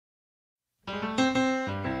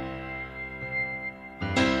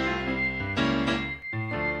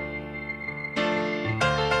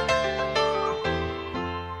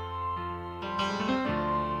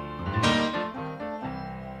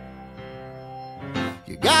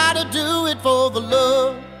You gotta do it for the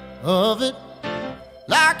love of it,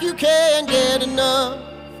 like you can't get enough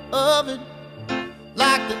of it,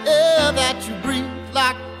 like the air that you breathe,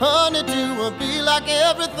 like honey to a bee, like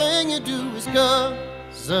everything you do is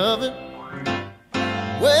 'cause of it.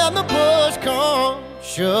 When the push comes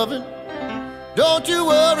shoving, don't you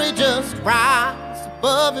worry, just rise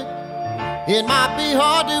above it. It might be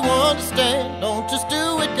hard to understand, don't just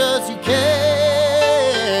do it 'cause you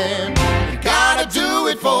can. You gotta do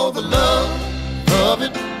it for the love of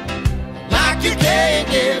it, like you can't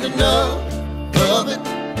get enough of it,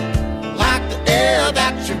 like the air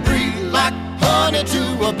that you breathe, like honey to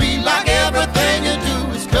a bee, like everything you do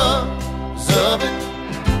is 'cause of it.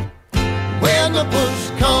 When the push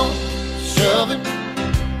comes shoving,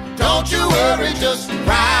 don't you worry, just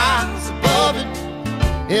rise above it.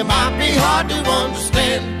 It might be hard to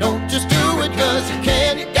understand, don't just do it 'cause you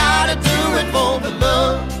can. You gotta do it for the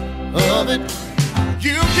love of it.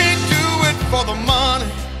 You can't do it for the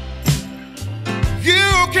money, you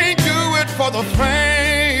can't do it for the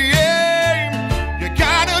fame. You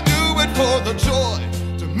gotta do it for the joy,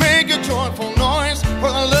 to make a joyful noise,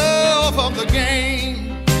 for the love of the game.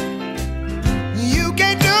 You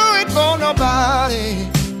can't do it for nobody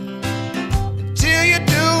till you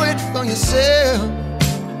do it for yourself.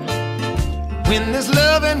 When there's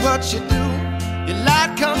love in what you do, your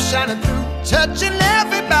light comes shining through, touching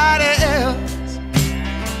everybody else.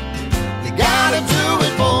 You gotta do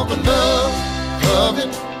it for the love of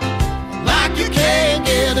it, like you can't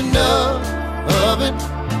get enough of it,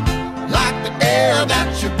 like the air that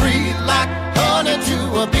you breathe, like honey to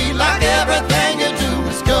a bee, like everything you do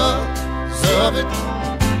is 'cause of it.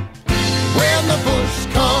 When the push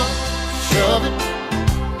comes shoving,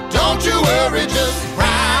 don't you worry, just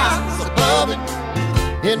rise above it.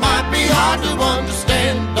 It might be hard to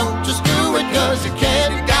understand, don't just do it 'cause you can.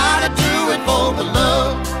 You gotta do it for the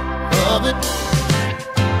love of it.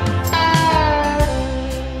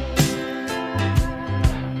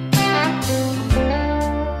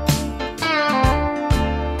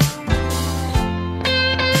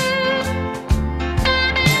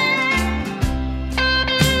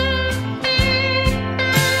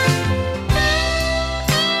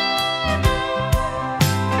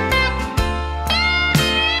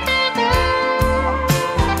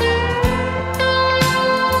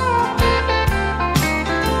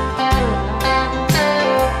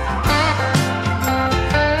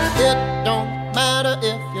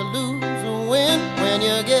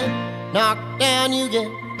 Knocked down, you get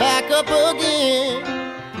back up again.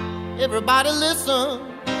 Everybody listen,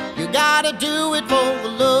 you gotta do it for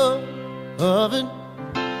the love of it.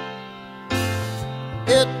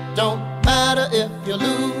 It don't matter if you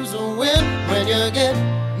lose or win. When you get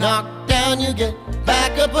knocked down, you get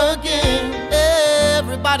back up again.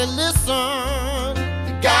 Everybody listen,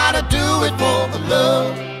 you gotta do it for the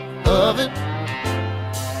love of it.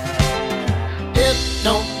 It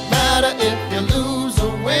don't matter if you lose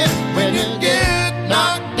or win. When you get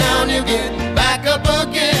knocked